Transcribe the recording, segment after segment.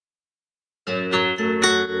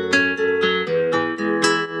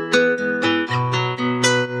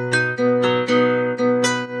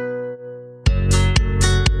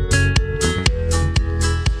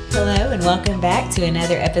to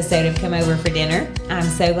another episode of Come Over for Dinner. I'm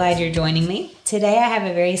so glad you're joining me. Today I have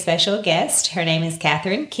a very special guest. Her name is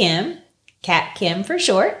Catherine Kim, Cat Kim for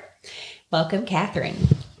short. Welcome, Catherine.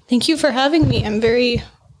 Thank you for having me. I'm very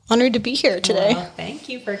honored to be here today. Well, thank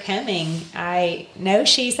you for coming. I know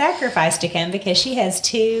she sacrificed to come because she has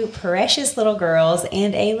two precious little girls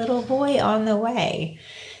and a little boy on the way.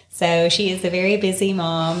 So she is a very busy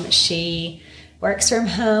mom. She works from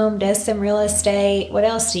home, does some real estate. What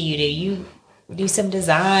else do? You do some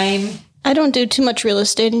design? I don't do too much real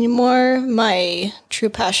estate anymore. My true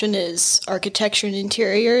passion is architecture and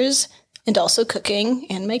interiors, and also cooking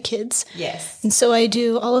and my kids. Yes. And so I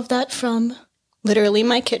do all of that from literally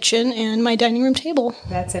my kitchen and my dining room table.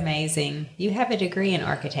 That's amazing. You have a degree in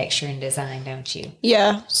architecture and design, don't you?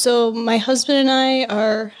 Yeah. So my husband and I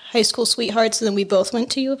are high school sweethearts, and then we both went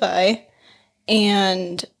to U of I.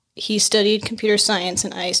 And he studied computer science,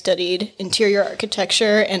 and I studied interior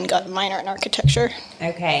architecture and got a minor in architecture.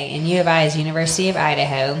 Okay, and U of I is University of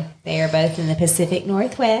Idaho. They are both in the Pacific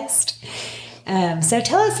Northwest. So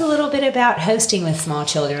tell us a little bit about hosting with small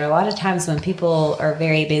children. A lot of times when people are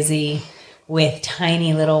very busy with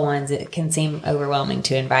tiny little ones, it can seem overwhelming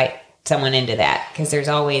to invite someone into that because there's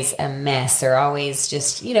always a mess or always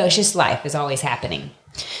just, it's just life is always happening.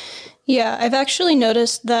 Yeah, I've actually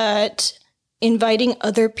noticed that inviting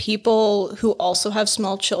other people who also have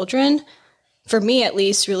small children, for me at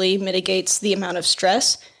least, really mitigates the amount of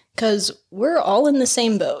stress because we're all in the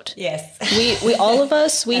same boat. Yes. We all of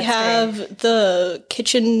us, we have great. The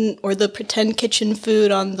kitchen or the pretend kitchen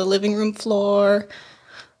food on the living room floor,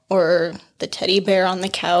 or the teddy bear on the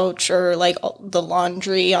couch, or like the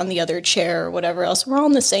laundry on the other chair or whatever else. We're all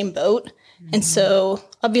in the same boat. Mm-hmm. And so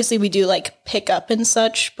obviously we do like pick up and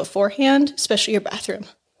such beforehand, especially your bathroom.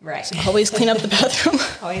 Right. So always clean up the bathroom.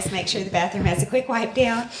 Always make sure the bathroom has a quick wipe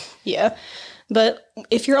down. Yeah. But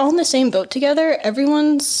if you're all in the same boat together,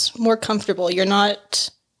 everyone's more comfortable. You're not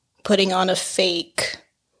putting on a fake,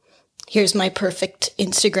 here's my perfect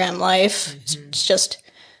Instagram life. Mm-hmm. It's just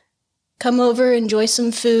come over, enjoy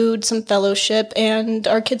some food, some fellowship, and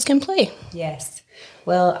our kids can play. Yes.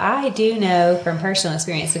 Well, I do know from personal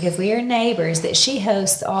experience, because we are neighbors, that she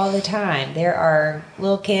hosts all the time. There are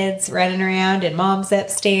little kids running around and mom's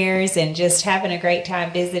upstairs and just having a great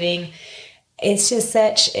time visiting. It's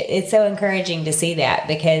so encouraging to see that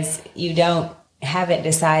because you haven't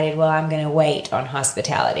decided, well, I'm going to wait on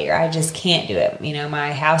hospitality, or I just can't do it.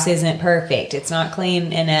 My house isn't perfect. It's not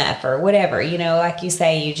clean enough, or whatever. Like you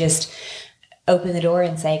say, you just open the door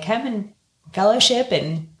and say, come and fellowship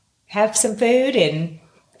and have some food, and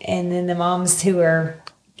then the moms who are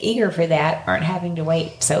eager for that aren't having to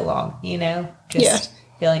wait so long, just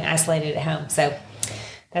feeling isolated at home. So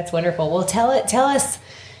that's wonderful. Well, tell us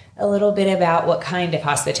a little bit about what kind of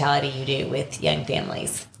hospitality you do with young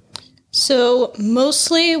families. So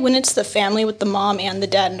mostly when it's the family with the mom and the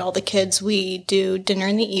dad and all the kids, we do dinner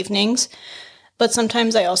in the evenings. But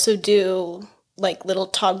sometimes I also do like little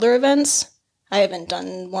toddler events. I haven't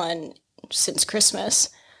done one since Christmas.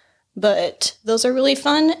 But those are really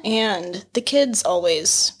fun, and the kids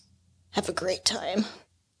always have a great time.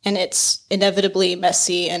 And it's inevitably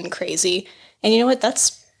messy and crazy. And you know what?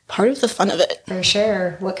 That's part of the fun of it. For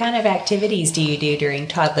sure. What kind of activities do you do during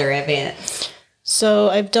toddler events? So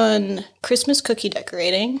I've done Christmas cookie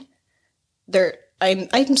decorating.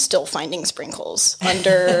 I'm still finding sprinkles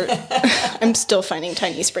under. I'm still finding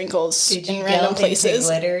tiny sprinkles in random places.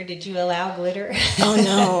 Glitter? Did you allow glitter?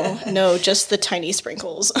 Oh no, just the tiny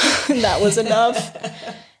sprinkles. That was enough.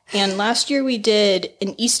 And last year we did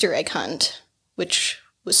an Easter egg hunt, which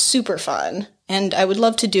was super fun. And I would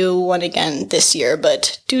love to do one again this year,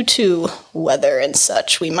 but due to weather and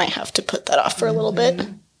such, we might have to put that off for a little bit.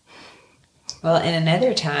 Well, and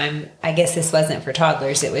another time, I guess this wasn't for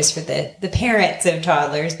toddlers, it was for the parents of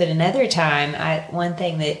toddlers, but another time, one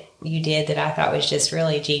thing that you did that I thought was just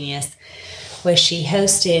really genius was she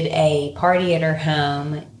hosted a party at her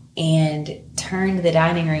home and turned the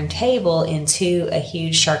dining room table into a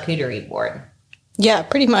huge charcuterie board. Yeah,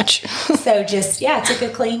 pretty much. So took a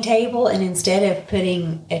clean table, and instead of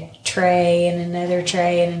putting a tray and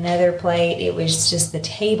another plate, it was just the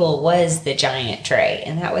table was the giant tray.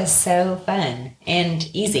 And that was so fun and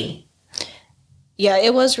easy. Yeah,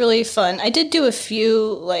 it was really fun. I did do a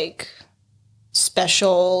few like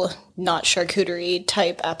special, not charcuterie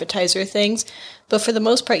type appetizer things. But for the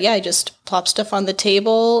most part, I just plop stuff on the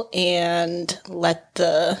table and let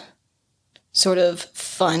the sort of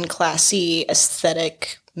fun, classy,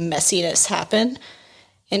 aesthetic messiness happen.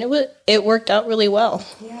 And it worked out really well.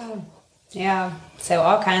 Yeah. So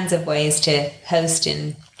all kinds of ways to host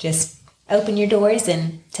and just open your doors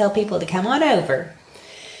and tell people to come on over.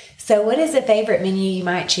 So So what is a favorite menu you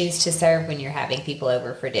might choose to serve when you're having people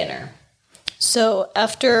over for dinner? So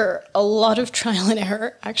after a lot of trial and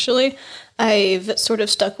error, actually, I've sort of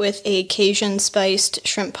stuck with a Cajun spiced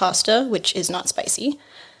shrimp pasta, which is not spicy,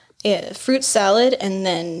 a fruit salad, and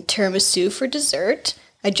then tiramisu for dessert.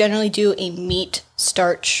 I generally do a meat,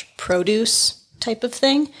 starch, produce type of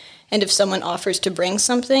thing. And if someone offers to bring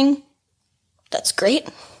something, that's great.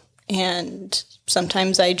 And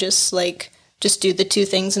sometimes I just do the two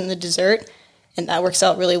things in the dessert. And that works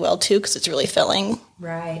out really well, too, because it's really filling.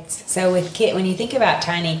 Right. So when you think about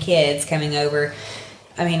tiny kids coming over,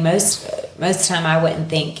 I mean, most of the time I wouldn't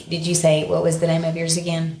think, did you say, what was the name of yours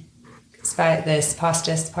again? This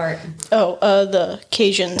pasta part? Oh, the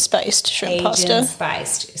Cajun spiced shrimp pasta. Cajun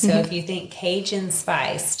spiced. So if you think Cajun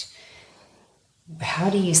spiced, how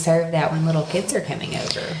do you serve that when little kids are coming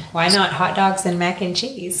over? Why not hot dogs and mac and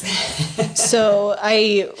cheese? So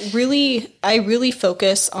I really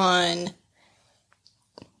focus on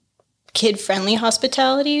kid-friendly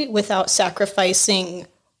hospitality without sacrificing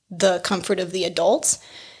the comfort of the adults.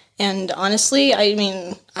 And honestly, I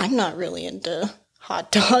mean, I'm not really into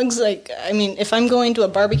hot dogs. If I'm going to a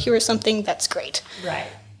barbecue or something, that's great. Right.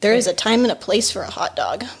 There is a time and a place for a hot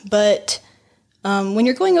dog. But when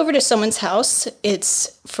you're going over to someone's house,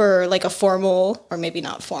 it's for like a formal, or maybe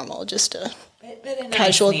not formal, just a nice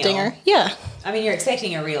casual meal. dinner. Yeah. I mean, you're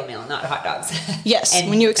expecting a real meal, not hot dogs. Yes, And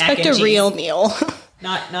when you expect a real meal.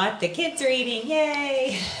 Not the kids are eating,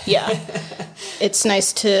 yay. Yeah. It's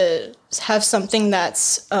nice to have something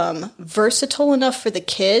that's versatile enough for the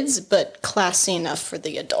kids, but classy enough for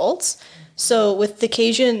the adults. So with the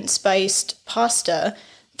Cajun spiced pasta,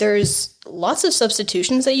 there's lots of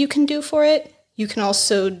substitutions that you can do for it. You can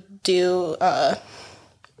also do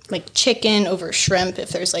like chicken over shrimp if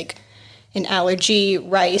there's like an allergy,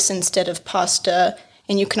 rice instead of pasta.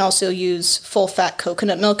 And you can also use full-fat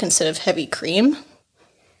coconut milk instead of heavy cream.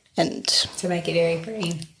 And to make it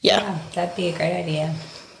dairy-free. Yeah. That'd be a great idea.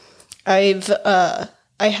 I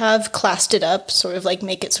have classed it up, sort of like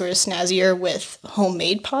make it sort of snazzier with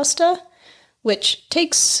homemade pasta, which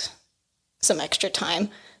takes some extra time,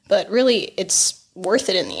 but really it's worth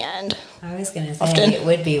it in the end. I was going to say it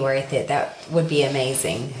would be worth it. That would be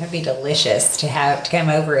amazing. It'd be delicious to come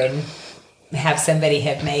over and have somebody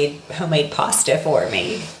have made homemade pasta for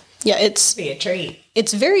me. Yeah, it'd be a treat.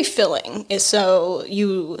 It's very filling, so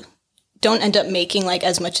you don't end up making like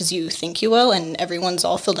as much as you think you will, and everyone's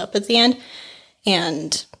all filled up at the end.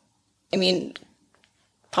 And I mean,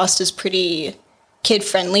 pasta's pretty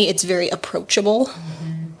kid-friendly. It's very approachable.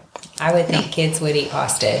 Mm-hmm. I would think kids would eat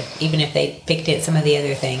pasta, even if they picked at some of the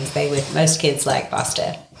other things. They would. Most kids like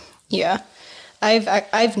pasta. Yeah,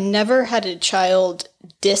 I've never had a child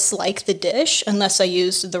dislike the dish unless I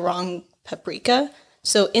used the wrong paprika.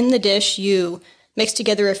 So in the dish, you mix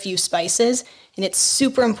together a few spices, and it's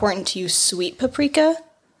super important to use sweet paprika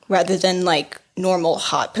rather than like normal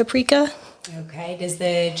hot paprika. Okay. Does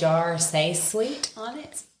the jar say sweet on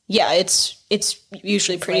it? Yeah, it's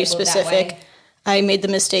usually pretty specific. I made the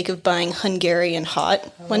mistake of buying Hungarian hot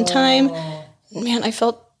one time. Man, I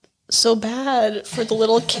felt so bad for the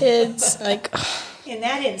little kids. Like, in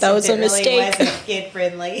that instance, that was a really mistake. Wasn't kid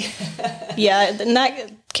friendly. Yeah, in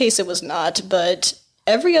that case, it was not. But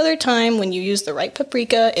every other time when you use the right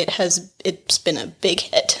paprika, it's been a big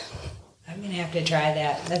hit. I'm gonna have to try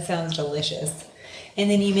that. That sounds delicious. And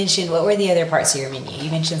then you mentioned, what were the other parts of your menu? You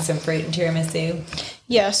mentioned some fruit and tiramisu.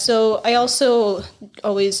 Yeah, so I also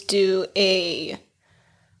always do a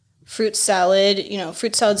fruit salad. You know,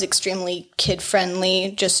 fruit salad's extremely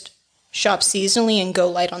kid-friendly. Just shop seasonally and go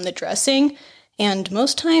light on the dressing. And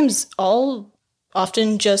most times I'll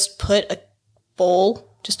often just put a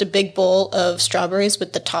big bowl of strawberries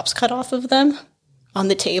with the tops cut off of them on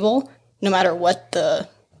the table, no matter what the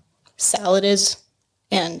salad is.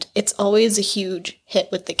 And it's always a huge hit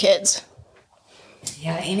with the kids.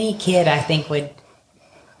 Yeah, any kid I think would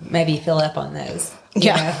maybe fill up on those.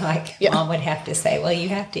 Mom would have to say, well, you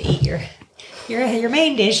have to eat your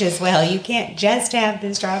main dish as well. You can't just have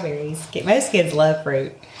the strawberries. Most kids love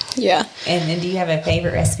fruit. Yeah. And then do you have a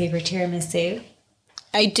favorite recipe for tiramisu?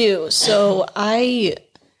 I do. So I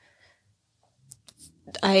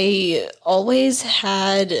always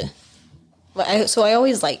had... I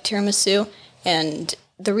always liked tiramisu, and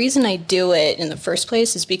the reason I do it in the first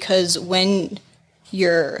place is because when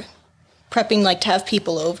you're prepping like to have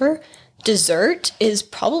people over, dessert is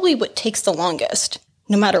probably what takes the longest,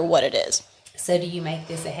 no matter what it is. So do you make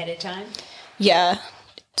this ahead of time? Yeah.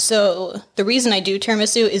 So the reason I do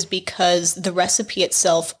tiramisu is because the recipe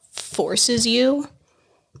itself forces you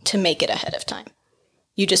to make it ahead of time.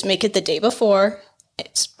 You just make it the day before,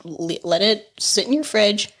 let it sit in your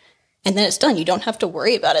fridge, and then it's done. You don't have to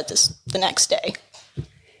worry about it the next day.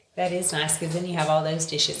 That is nice because then you have all those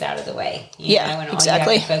dishes out of the way. And All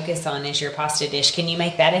exactly. you have to focus on is your pasta dish. Can you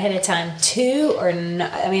make that ahead of time too, or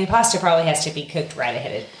not? I mean, the pasta probably has to be cooked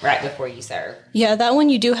right before you serve. Yeah, that one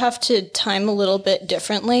you do have to time a little bit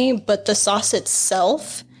differently, but the sauce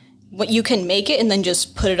itself, what you can make it and then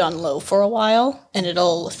just put it on low for a while, and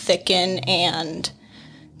it'll thicken and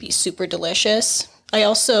be super delicious. I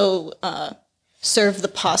also serve the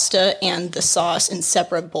pasta and the sauce in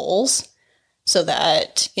separate bowls, so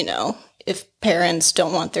that, if parents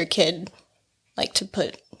don't want their kid to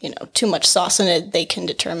put, too much sauce in it, they can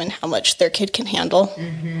determine how much their kid can handle.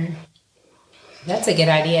 Mm-hmm. That's a good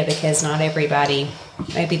idea because not everybody,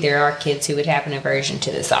 maybe there are kids who would have an aversion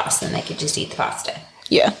to the sauce and they could just eat the pasta.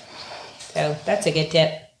 Yeah. So that's a good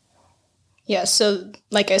tip. Yeah, so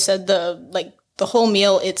like I said, the whole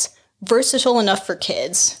meal, it's versatile enough for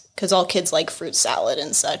kids because all kids like fruit salad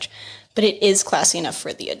and such, but it is classy enough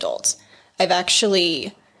for the adults. I've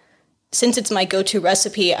actually, since it's my go-to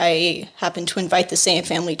recipe, I happened to invite the same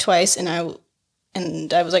family twice, and I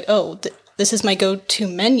was like, oh, this is my go-to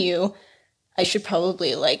menu. I should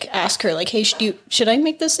probably ask her hey, should I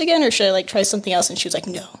make this again, or should I try something else? And she was like,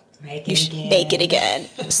 no, you should make it again.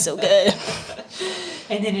 It was so good.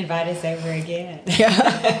 And then invite us over again.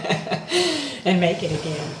 Yeah. And make it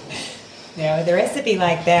again. The recipe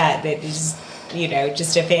like that is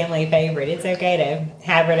just a family favorite. It's okay to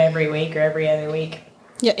have it every week or every other week.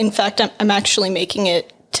 Yeah, in fact, I'm actually making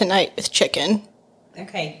it tonight with chicken.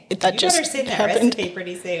 Okay. That you just better send that happened. recipe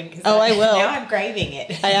pretty soon. I will. Now I'm craving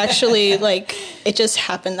it. I actually, it just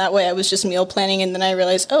happened that way. I was just meal planning, and then I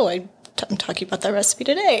realized, I'm talking about that recipe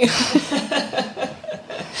today.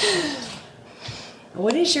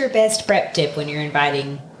 What is your best prep tip when you're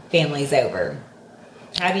inviting families over?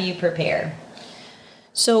 How do you prepare?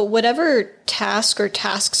 So whatever task or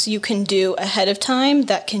tasks you can do ahead of time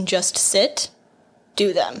that can just sit,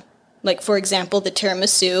 do them. For example, the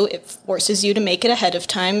tiramisu, it forces you to make it ahead of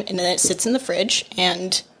time, and then it sits in the fridge,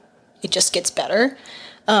 and it just gets better.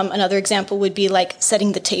 Another example would be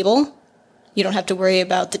setting the table. You don't have to worry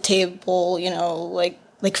about the table,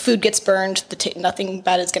 food gets burned, nothing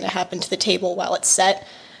bad is going to happen to the table while it's set.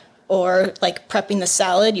 Or prepping the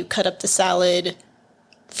salad, you cut up the salad,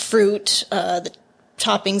 fruit, the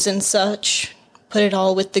toppings and such, put it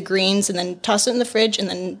all with the greens, and then toss it in the fridge, and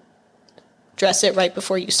then dress it right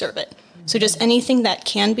before you serve it. Mm-hmm. So just anything that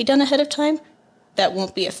can be done ahead of time that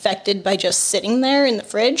won't be affected by just sitting there in the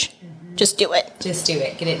fridge, just do it. Just do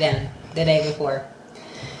it. Get it done the day before.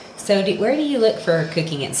 So where do you look for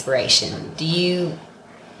cooking inspiration? Do you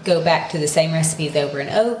go back to the same recipes over and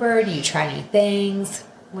over? Do you try new things?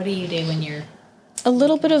 What do you do when you're... A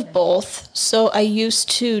little bit of both. So I used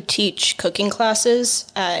to teach cooking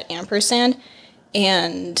classes at Ampersand,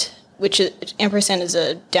 Ampersand is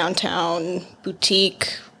a downtown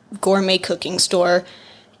boutique gourmet cooking store,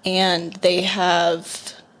 and they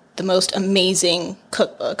have the most amazing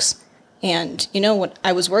cookbooks. And, when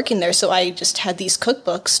I was working there, so I just had these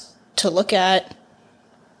cookbooks to look at.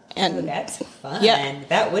 And that's fun. Yeah.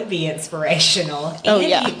 That would be inspirational.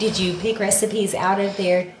 And did you pick recipes out of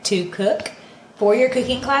there to cook for your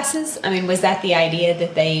cooking classes? I mean, was that the idea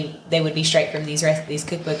that they would be straight from these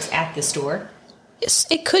cookbooks at the store? Yes,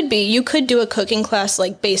 it could be. You could do a cooking class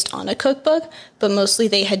based on a cookbook, but mostly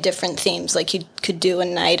they had different themes. You could do a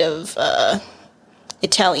night of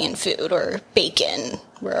Italian food or bacon,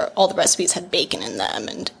 where all the recipes had bacon in them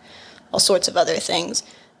and all sorts of other things.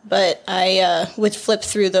 But I would flip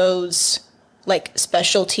through those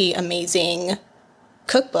specialty amazing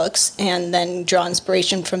cookbooks and then draw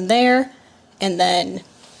inspiration from there and then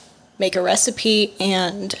make a recipe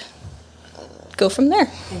and go from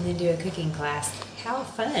there. And then do a cooking class. How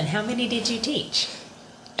fun. How many did you teach?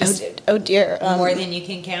 Oh dear. More than you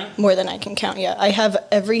can count? More than I can count, yeah. I have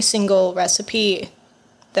every single recipe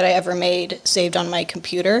that I ever made saved on my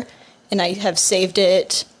computer, and I have saved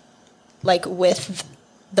it with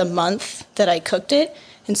the month that I cooked it.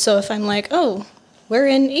 And so if I'm we're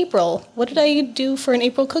in April, what did I do for an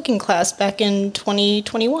April cooking class back in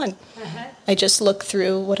 2021? I just look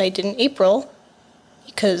through what I did in April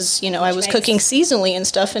because, I was cooking seasonally and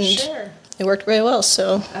stuff, and it worked very well.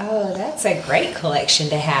 So that's a great collection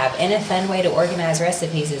to have and a fun way to organize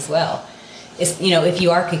recipes as well. It's, if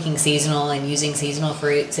you are cooking seasonal and using seasonal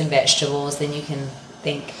fruits and vegetables, then you can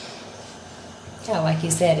think, like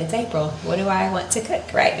you said, it's April. What do I want to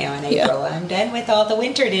cook right now in April? I'm done with all the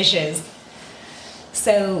winter dishes.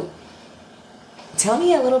 So tell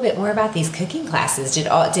me a little bit more about these cooking classes.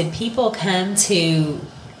 Did people come to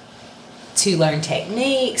to learn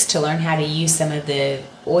techniques, to learn how to use some of the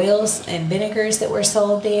oils and vinegars that were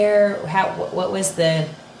sold there? What was the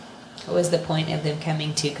point of them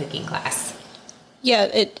coming to cooking class? Yeah,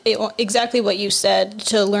 it exactly what you said,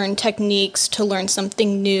 to learn techniques, to learn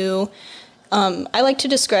something new. I like to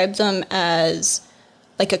describe them as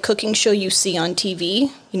like a cooking show you see on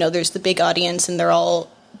TV. You know, there's the big audience and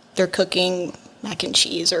they're cooking mac and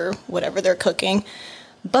cheese or whatever they're cooking.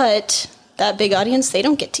 But that big audience, they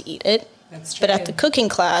don't get to eat it. That's true. But at the cooking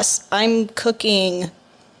class, I'm cooking,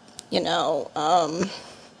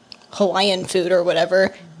 Hawaiian food or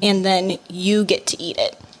whatever, and then you get to eat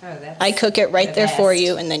it. Oh, I cook it right there for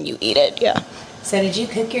you, and then you eat it. Yeah. So did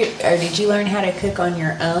you learn how to cook on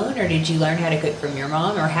your own, or did you learn how to cook from your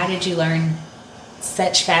mom, or how did you learn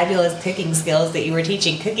such fabulous cooking skills that you were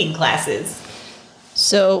teaching cooking classes?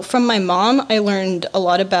 So from my mom, I learned a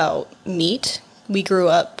lot about meat. We grew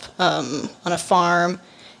up on a farm,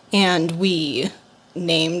 and we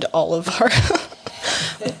named all of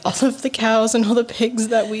the cows and all the pigs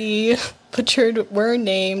that we butchered were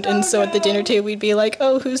named. And so at the dinner table, we'd be like,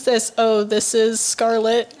 "Oh, who's this? Oh, this is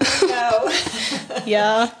Scarlet." No.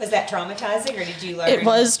 Yeah. Was that traumatizing, or did you learn? It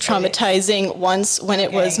was traumatizing once when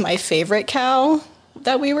it was my favorite cow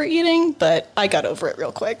that we were eating, but I got over it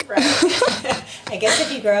real quick. Right. I guess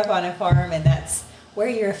if you grow up on a farm and that's where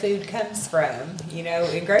your food comes from,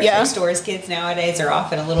 in grocery stores, kids nowadays are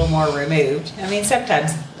often a little more removed. I mean,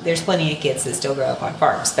 sometimes there's plenty of kids that still grow up on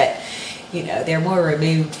farms, but, they're more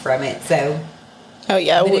removed from it. So, oh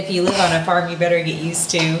yeah. But if you live on a farm, you better get used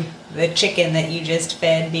to the chicken that you just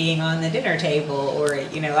fed being on the dinner table, or,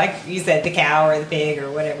 like you said, the cow or the pig or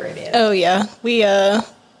whatever it is. Oh yeah. We,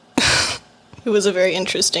 it was a very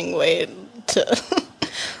interesting way to,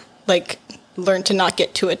 learn to not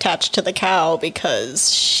get too attached to the cow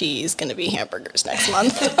because she's going to be hamburgers next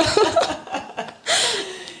month.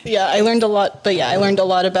 Yeah, I learned a lot, but I learned a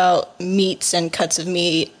lot about meats and cuts of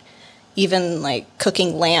meat, even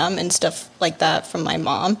cooking lamb and stuff like that from my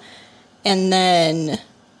mom. And then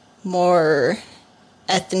more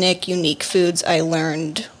ethnic, unique foods I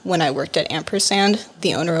learned when I worked at Ampersand.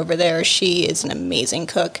 The owner over there, she is an amazing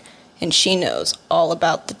cook, and she knows all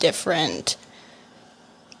about the different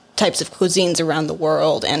types of cuisines around the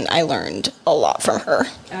world, and I learned a lot from her.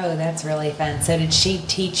 Oh, that's really fun. So did she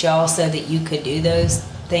teach y'all so that you could do those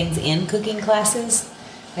things in cooking classes?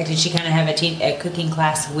 Did she kind of have a cooking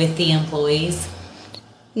class with the employees?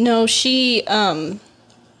 No, she taught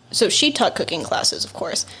cooking classes, of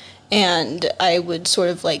course, and I would sort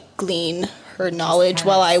of glean her knowledge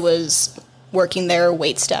while I was working there,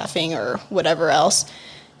 wait staffing or whatever else.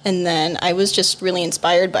 And then I was just really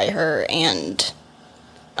inspired by her, and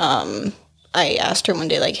I asked her one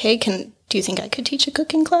day, hey, do you think I could teach a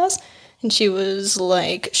cooking class? And she was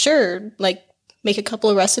like, sure, make a couple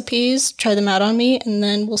of recipes, try them out on me, and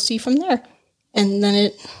then we'll see from there. And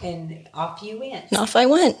then and off you went. And off I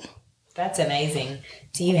went. That's amazing.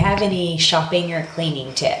 Do you have any shopping or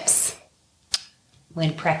cleaning tips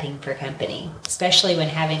when prepping for company, especially when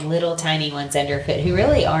having little tiny ones underfoot who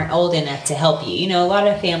really aren't old enough to help you? A lot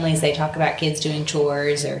of families, they talk about kids doing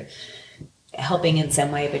chores or helping in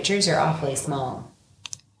some way, but yours are awfully small.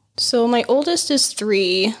 So my oldest is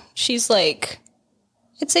 3. She's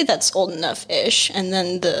I'd say that's old enough-ish. And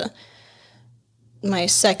then my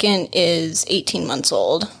second is 18 months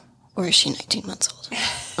old. Or is she 19 months old?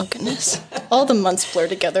 Oh, goodness. All the months blur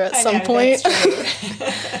together at some point.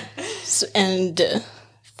 That's true. And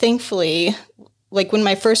thankfully, when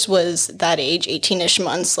my first was that age, 18-ish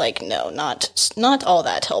months, no, not all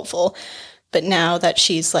that helpful. But now that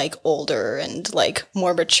she's older and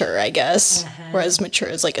more mature, I guess, or as mature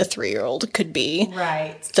as a 3-year-old could be,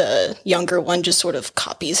 right? The younger one just sort of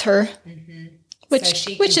copies her,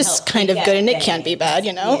 which is kind of good, and it can be bad,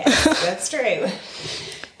 Yes, that's true.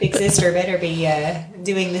 Big sister better be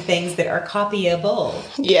doing the things that are copyable.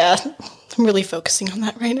 Yeah, I'm really focusing on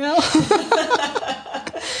that right now.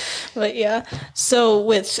 But yeah, so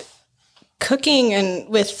with cooking and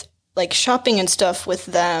with shopping and stuff with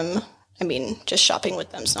them, I mean, just shopping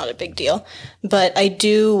with them is not a big deal. But I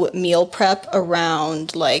do meal prep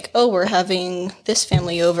around we're having this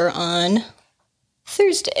family over on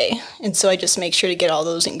Thursday. And so I just make sure to get all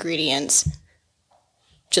those ingredients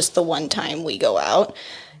just the one time we go out.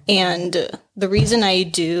 And the reason I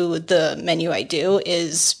do the menu I do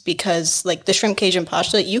is because the shrimp Cajun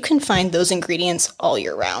pasta, you can find those ingredients all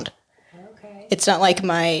year round. It's not like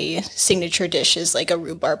my signature dish is a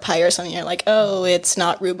rhubarb pie or something. You're oh, it's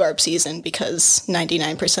not rhubarb season, because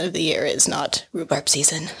 99% of the year is not rhubarb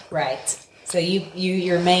season. Right. So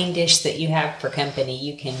your main dish that you have for company,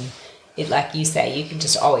 you can like you say, you can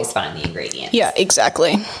just always find the ingredients. Yeah,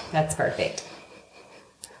 exactly. That's perfect.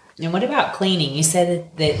 And what about cleaning? You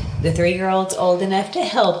said that the 3-year-old's old enough to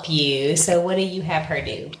help you. So what do you have her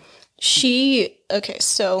do?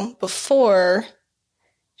 So before,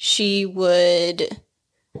 she would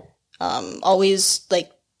always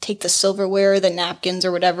like take the silverware, the napkins,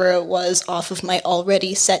 or whatever it was off of my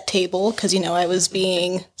already set table because, I was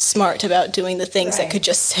being smart about doing the things that could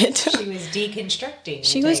just sit. She was deconstructing.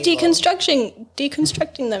 She was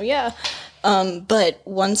deconstructing them, yeah. But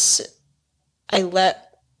once I let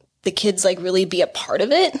the kids like really be a part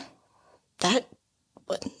of it, that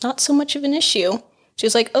was not so much of an issue. She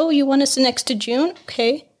was like, "Oh, you want to sit next to June?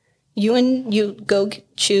 Okay, you go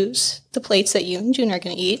choose the plates that you and June are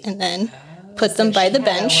going to eat, and then." Put them by the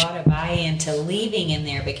bench. She had a lot of buy-in to leaving in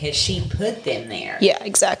there because she put them there. Yeah,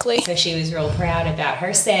 exactly. So she was real proud about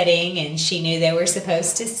her setting, and she knew they were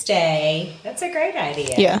supposed to stay. That's a great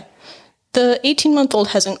idea. Yeah. The 18-month-old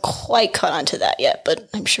hasn't quite caught on to that yet, but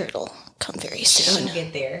I'm sure it'll come very soon. She'll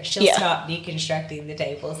get there. She'll stop deconstructing the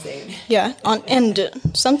table soon. Yeah. And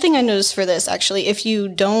something I noticed for this, actually, if you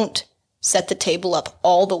don't set the table up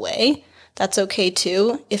all the way, that's okay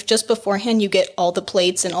too. If just beforehand you get all the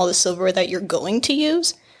plates and all the silverware that you're going to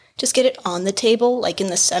use, just get it on the table, like in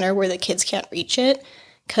the center where the kids can't reach it.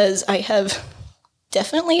 Because I have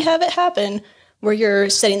definitely have it happen where you're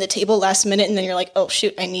setting the table last minute and then you're like, oh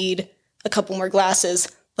shoot, I need a couple more glasses.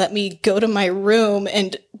 Let me go to my room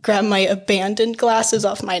and grab my abandoned glasses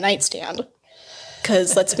off my nightstand.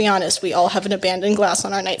 Because let's be honest, we all have an abandoned glass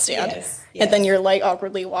on our nightstand. Yes. And then you're like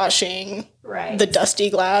awkwardly washing the dusty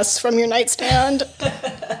glass from your nightstand.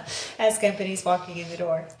 As company's walking in the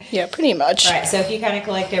door. Yeah, pretty much. Right. So if you kind of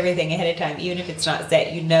collect everything ahead of time, even if it's not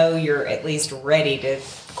set, you're at least ready to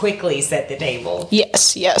quickly set the table.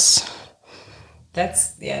 Yes.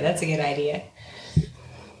 That's a good idea.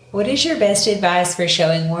 What is your best advice for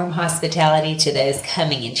showing warm hospitality to those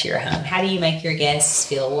coming into your home? How do you make your guests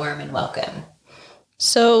feel warm and welcome?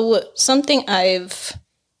 So something I've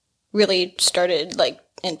really started like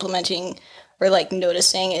implementing or like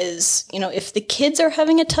noticing is, if the kids are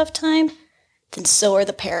having a tough time, then so are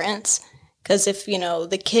the parents. Because if,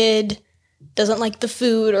 the kid doesn't like the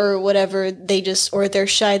food or whatever, or they're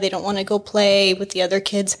shy, they don't want to go play with the other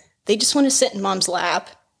kids, they just want to sit in mom's lap.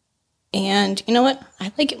 And you know what?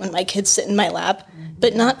 I like it when my kids sit in my lap,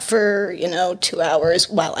 but not for, 2 hours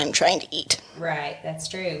while I'm trying to eat. Right. That's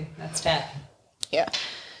true. That's tough. Yeah.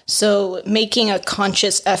 So making a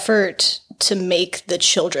conscious effort to make the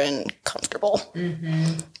children comfortable.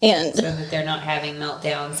 Mm-hmm. And so that they're not having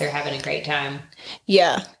meltdowns, they're having a great time.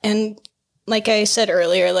 Yeah. And like I said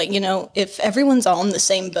earlier, if everyone's all in the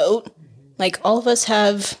same boat, like all of us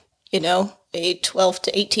have, a 12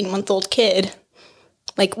 to 18-month-old kid,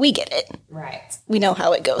 like we get it. Right. We know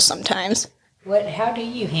how it goes sometimes. How do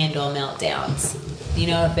you handle meltdowns?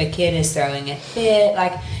 If a kid is throwing a fit,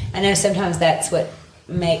 like I know sometimes that's what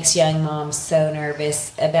makes young moms so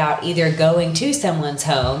nervous about either going to someone's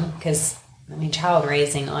home, because child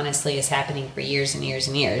raising honestly is happening for years and years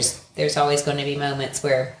and years. There's always going to be moments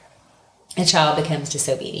where a child becomes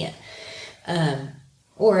disobedient,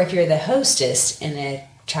 or if you're the hostess and a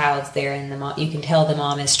child's there and you can tell the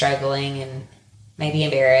mom is struggling and maybe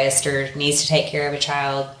embarrassed or needs to take care of a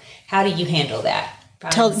child. How do you handle that?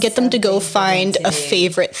 Get them to go find a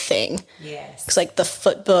favorite thing. Yes. It's like the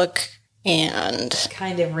foot book and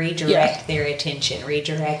kind of redirect their attention,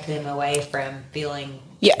 redirect them away from feeling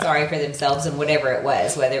sorry for themselves and whatever it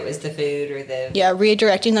was, whether it was the food or the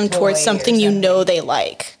redirecting them towards something they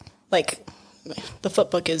like. Like the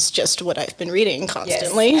foot book is just what I've been reading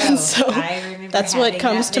constantly, and so that's what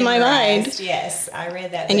comes to my mind. Yes, I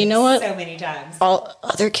read that. And you know what? So many times. All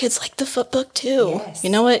other kids like the foot book too. Yes.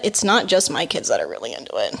 You know what? It's not just my kids that are really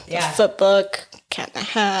into it. Yeah. The foot book, Cat in the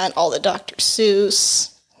Hat, all the Dr.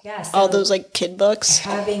 Seuss. Yeah, so all those like kid books.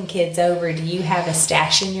 Having kids over, do you have a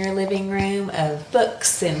stash in your living room of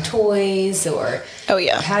books and toys, or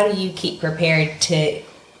how do you keep prepared to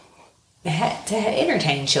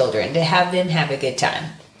entertain children, to have them have a good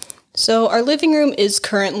time? So our living room is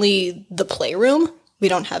currently the playroom. We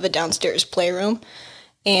don't have a downstairs playroom,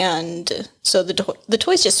 and so the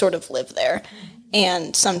toys just sort of live there.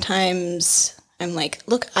 And sometimes I'm like,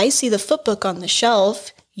 look, I see the foot book on the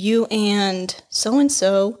shelf. You and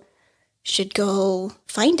so should go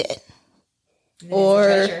find it, or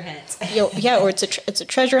a treasure hunt. Or it's a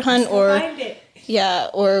treasure hunt, or find it.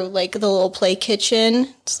 Or like the little play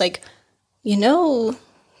kitchen. It's like,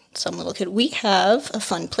 some little kid, we have a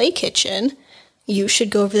fun play kitchen. You should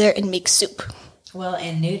go over there and make soup. Well,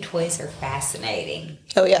 and new toys are fascinating.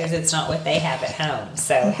 Oh yeah, because it's not what they have at home.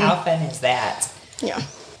 So how fun is that? Yeah.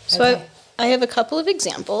 So Okay. I have a couple of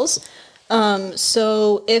examples.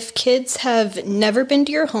 So if kids have never been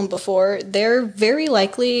to your home before, they're very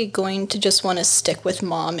likely going to just want to stick with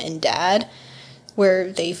mom and dad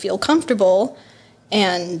where they feel comfortable,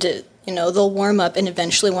 and they'll warm up and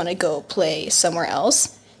eventually want to go play somewhere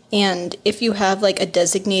else. And if you have like a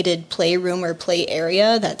designated playroom or play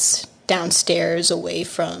area that's downstairs away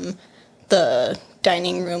from the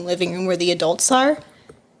dining room, living room where the adults are,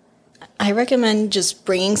 I recommend just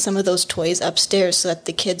bringing some of those toys upstairs so that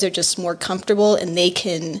the kids are just more comfortable and they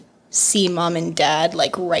can see mom and dad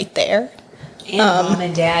like right there. And mom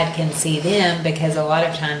and dad can see them, because a lot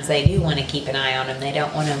of times they do want to keep an eye on them. They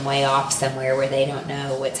don't want them way off somewhere where they don't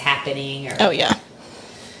know what's happening, or Oh yeah.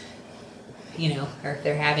 Or if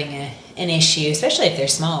they're having an issue, especially if they're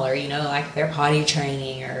smaller, like if they're potty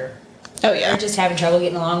training, or Oh yeah. or just having trouble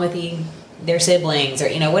getting along with their siblings, or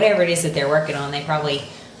whatever it is that they're working on. They probably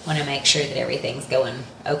want to make sure that everything's going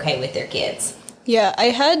okay with their kids. Yeah, I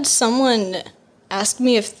had someone ask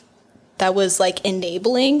me if that was like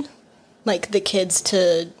enabling like the kids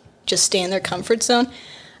to just stay in their comfort zone.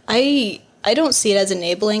 I don't see it as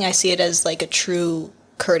enabling. I see it as like a true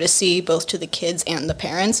courtesy both to the kids and the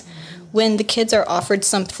parents. When the kids are offered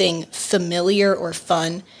something familiar or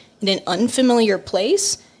fun in an unfamiliar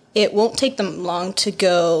place, it won't take them long to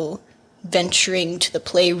go venturing to the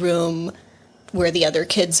playroom where the other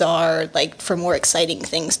kids are, like for more exciting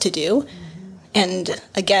things to do. And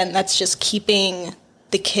again, that's just keeping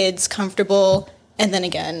the kids comfortable, and then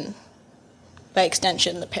again, by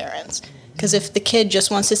extension, the parents. Because if the kid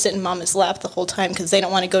just wants to sit in mama's lap the whole time because they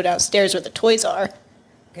don't want to go downstairs where the toys are.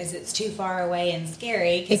 Because it's too far away and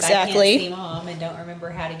scary, because Exactly. I can't see mom and don't remember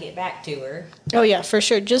how to get back to her. Oh yeah, for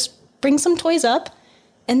sure. Just bring some toys up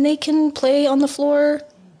and they can play on the floor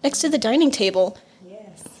next to the dining table.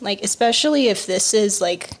 Yes. Like, especially if this is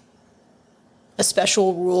like a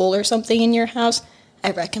special rule or something in your house,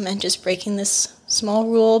 I recommend just breaking this small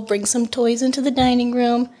rule, bring some toys into the dining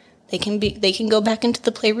room. They can go back into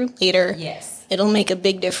the playroom later. Yes. It'll make a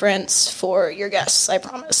big difference for your guests, I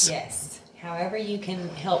promise. Yes. However you can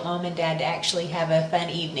help mom and dad to actually have a fun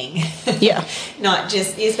evening. Yeah. Not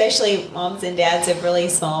just, especially moms and dads of really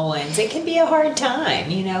small ones. It can be a hard time,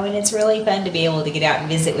 and it's really fun to be able to get out and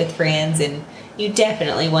visit with friends, and you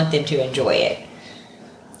definitely want them to enjoy it.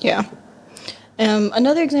 Yeah.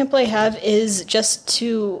 Another example I have is just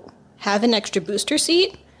to have an extra booster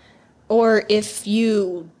seat, or if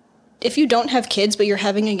you don't have kids but you're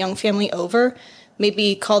having a young family over,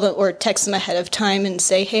 maybe call them or text them ahead of time and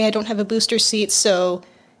say, hey, I don't have a booster seat, so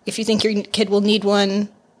if you think your kid will need one,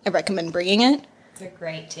 I recommend bringing it. It's a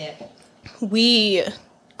great tip. We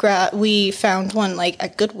found one like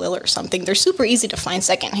at Goodwill or something. They're super easy to find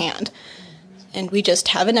secondhand. And we just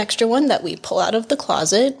have an extra one that we pull out of the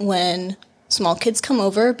closet when small kids come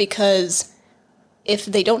over, because if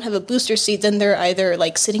they don't have a booster seat, then they're either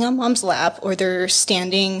like sitting on mom's lap or they're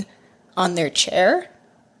standing on their chair,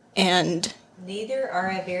 and Neither are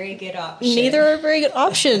a very good option. neither are a very good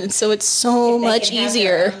option. So it's so If they much can have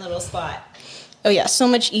easier. their own little spot. Oh yeah, so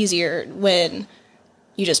much easier when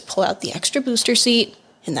you just pull out the extra booster seat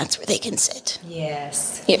and that's where they can sit.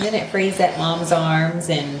 Yes. Yeah. And then it frees up mom's arms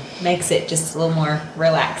and makes it just a little more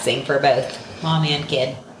relaxing for both mom and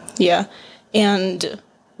kid. Yeah. And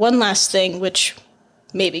one last thing, which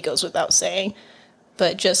maybe goes without saying,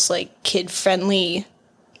 but just like kid-friendly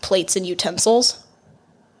plates and utensils.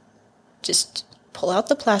 Just pull out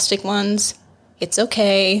the plastic ones. It's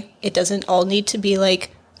okay. It doesn't all need to be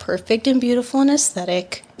like perfect and beautiful and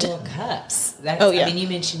aesthetic. Little cups. Oh, yeah. I mean, you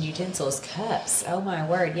mentioned utensils. Cups. Oh, my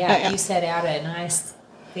word. Yeah, Oh, yeah. You set out a nice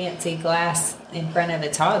fancy glass in front of a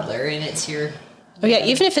toddler, and it's your... Oh yeah,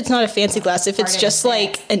 even if it's not a fancy glass, if Part it's of just the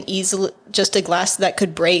like set. just a glass that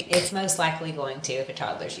could break. It's most likely going to if a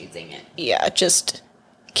toddler's using it. Yeah, just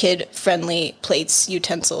kid-friendly plates,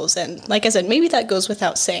 utensils, and like I said, maybe that goes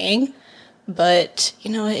without saying, but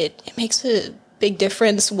it makes a big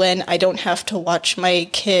difference when I don't have to watch my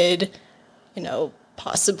kid,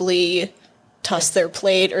 possibly toss their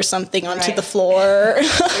plate or something onto Right. the floor.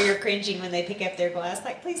 Or you're cringing when they pick up their glass,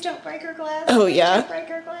 like, please don't break her glass. Oh, Please yeah. Don't break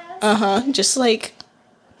her glass. Just like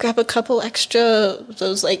grab a couple extra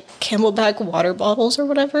those like Camelback water bottles or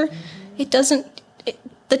whatever.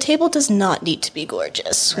 The table does not need to be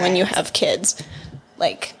gorgeous when you Right. have kids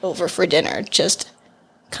like over for dinner. Just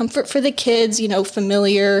comfort for the kids,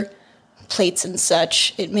 familiar plates and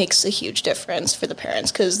such. It makes a huge difference for the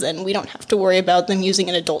parents, because then we don't have to worry about them using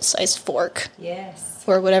an adult-sized fork Yes.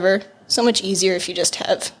 or whatever. So much easier if you just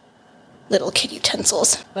have little kid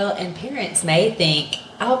utensils. Well, and parents may think,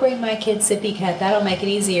 I'll bring my kid's sippy cup. That'll make it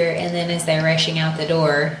easier. And then as they're rushing out the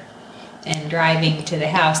door, and driving to the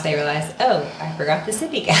house, they realize, oh, I forgot the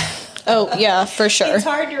sippy cup. Oh, yeah, for sure. It's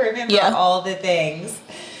hard to remember all the things.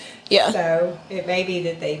 Yeah. So it may be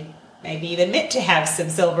that they maybe even meant to have some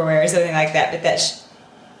silverware or something like that, but that's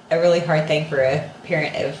a really hard thing for a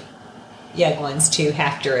parent of young ones to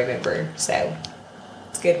have to remember. So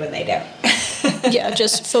it's good when they don't. Yeah,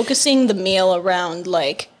 just focusing the meal around,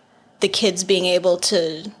 like, the kids being able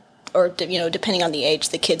to, or, you know, depending on the age,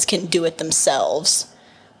 the kids can do it themselves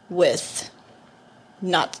with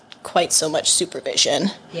not quite so much supervision.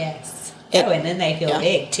 Yes. And then they feel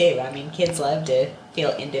big, too. I mean, kids love to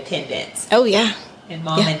feel independence. Oh, yeah. And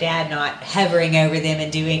mom and dad not hovering over them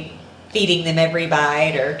and feeding them every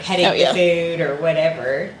bite or cutting the food or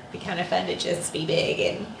whatever. It'd be kind of fun to just be big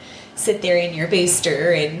and sit there in your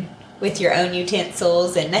booster and with your own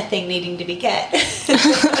utensils and nothing needing to be cut.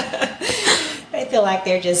 They feel like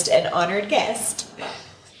they're just an honored guest.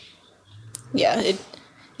 Yeah,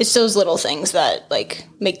 it's those little things that, like,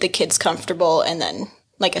 make the kids comfortable, and then,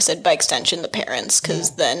 like I said, by extension, the parents,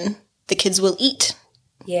 because then the kids will eat.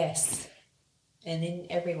 Yes. And then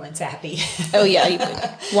everyone's happy. Oh, yeah. You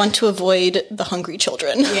want to avoid the hungry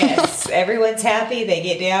children. Yes. Everyone's happy. They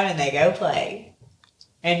get down and they go play.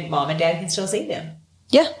 And mom and dad can still see them.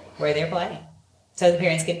 Yeah. Where they're playing. So the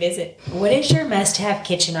parents can visit. What is your must-have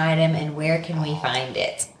kitchen item and where can we find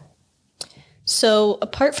it? So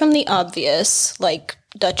apart from the obvious, like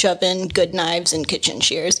Dutch oven, good knives, and kitchen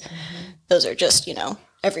shears, those are just, you know,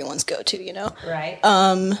 everyone's go-to, you know? Right.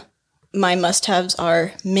 My must-haves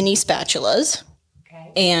are mini spatulas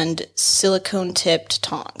and silicone-tipped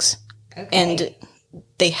tongs. Okay. And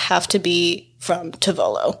they have to be from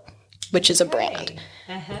Tovolo, which is a brand.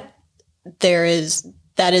 Uh-huh.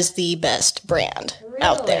 That is the best brand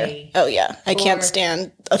out there. Oh, yeah. I can't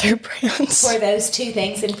stand other brands. For those two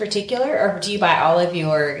things in particular, or do you buy all of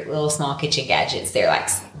your little small kitchen gadgets? They're like,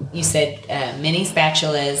 you said, mini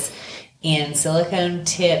spatulas and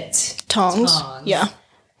silicone-tipped tongs. Yeah.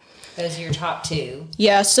 Those are your top two.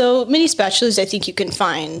 Yeah, so mini spatulas I think you can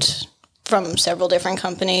find from several different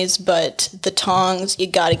companies, but the tongs, you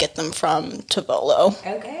got to get them from Tovolo.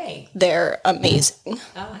 Okay. They're amazing.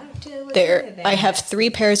 I'll have to look into that. I have 3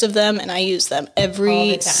 pairs of them, and I use them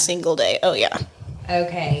every single day. Oh, yeah.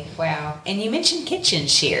 Okay, wow. And you mentioned kitchen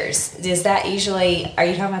shears. Does that usually, are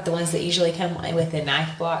you talking about the ones that usually come with a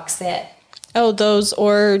knife block set? Oh, those,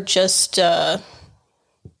 or just a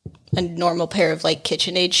normal pair of, like,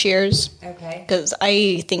 KitchenAid shears. Okay. Because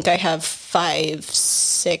I think I have 5,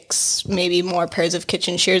 6, maybe more pairs of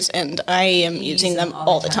kitchen shears, and I am using them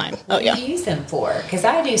all the time. What do you use them for? Because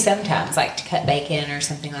I do sometimes, like to cut bacon or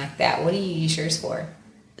something like that. What do you use yours for?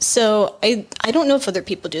 So I don't know if other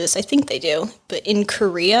people do this. I think they do. But in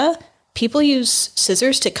Korea, people use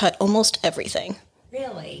scissors to cut almost everything.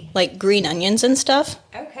 Really? Like green onions and stuff.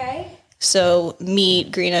 Okay. So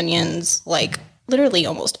meat, green onions, like literally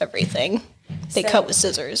almost everything. They cut with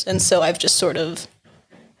scissors. And so I've just sort of,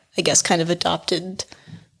 I guess, kind of adopted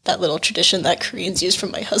that little tradition that Koreans use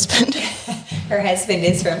from my husband. Her husband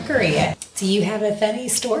is from Korea. So you have a funny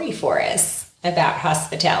story for us about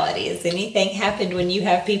hospitality. Has anything happened when you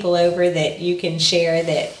have people over that you can share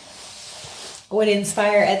that would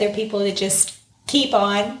inspire other people to just keep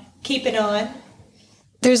it on?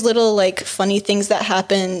 There's little, like, funny things that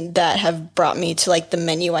happen that have brought me to, like, the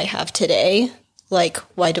menu I have today. Like,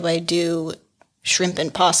 why do I do shrimp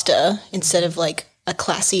and pasta instead of, like, a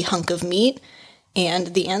classy hunk of meat?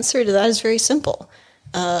 And the answer to that is very simple.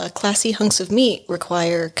 Classy hunks of meat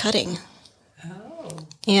require cutting. Oh.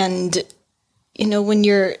 And, you know, when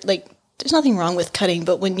you're, like, there's nothing wrong with cutting,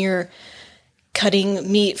 but when you're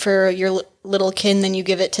cutting meat for your little kid, and then you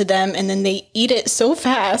give it to them, and then they eat it so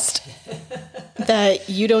fast that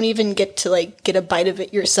you don't even get to, like, get a bite of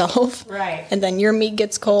it yourself. Right. And then your meat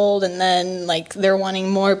gets cold, and then, like, they're wanting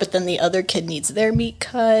more, but then the other kid needs their meat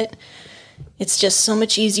cut. It's just so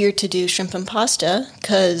much easier to do shrimp and pasta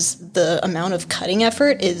because the amount of cutting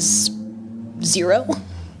effort is 0.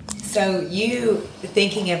 So you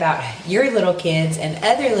thinking about your little kids and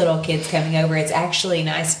other little kids coming over, it's actually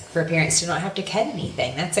nice for parents to not have to cut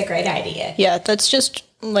anything. That's a great idea. Yeah, that's just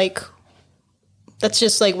like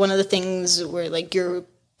one of the things where, like, you're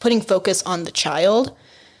putting focus on the child,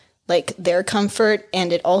 like their comfort,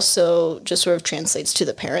 and it also just sort of translates to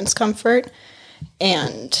the parents' comfort.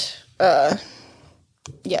 And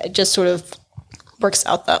yeah, it just sort of works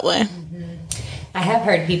out that way. Mm-hmm. I have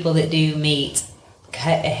heard people that do meat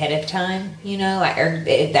cut ahead of time, you know, like, or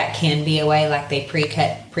that can be a way, like they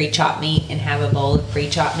pre-chop meat and have a bowl of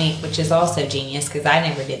pre-chop meat, which is also genius because I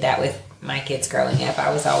never did that with my kids growing up.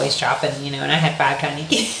 I was always chopping, you know, and I had 5 tiny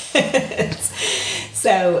kids.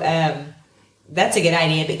 So that's a good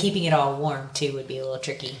idea, but keeping it all warm too would be a little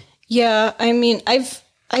tricky. Yeah, I mean, I've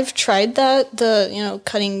tried that,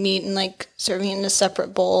 cutting meat and like serving it in a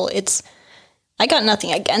separate bowl. I got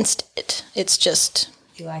nothing against it. It's just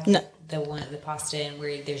You like the pasta and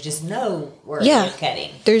where there's just no worry of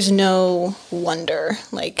cutting. There's no wonder.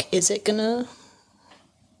 Like, is it gonna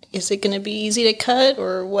be easy to cut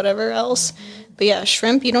or whatever else? Mm-hmm. But yeah,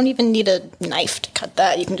 shrimp, you don't even need a knife to cut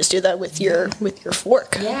that. You can just do that with your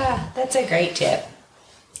fork. Yeah, that's a great tip.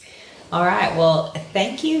 All right. Well,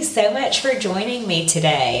 thank you so much for joining me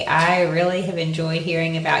today. I really have enjoyed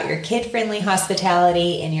hearing about your kid-friendly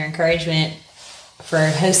hospitality and your encouragement for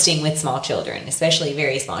hosting with small children, especially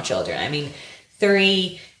very small children. I mean,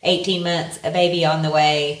 3, 18 months, a baby on the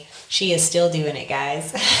way. She is still doing it,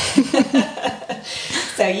 guys.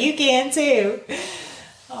 So you can too.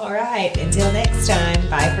 All right. Until next time.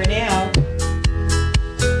 Bye for now.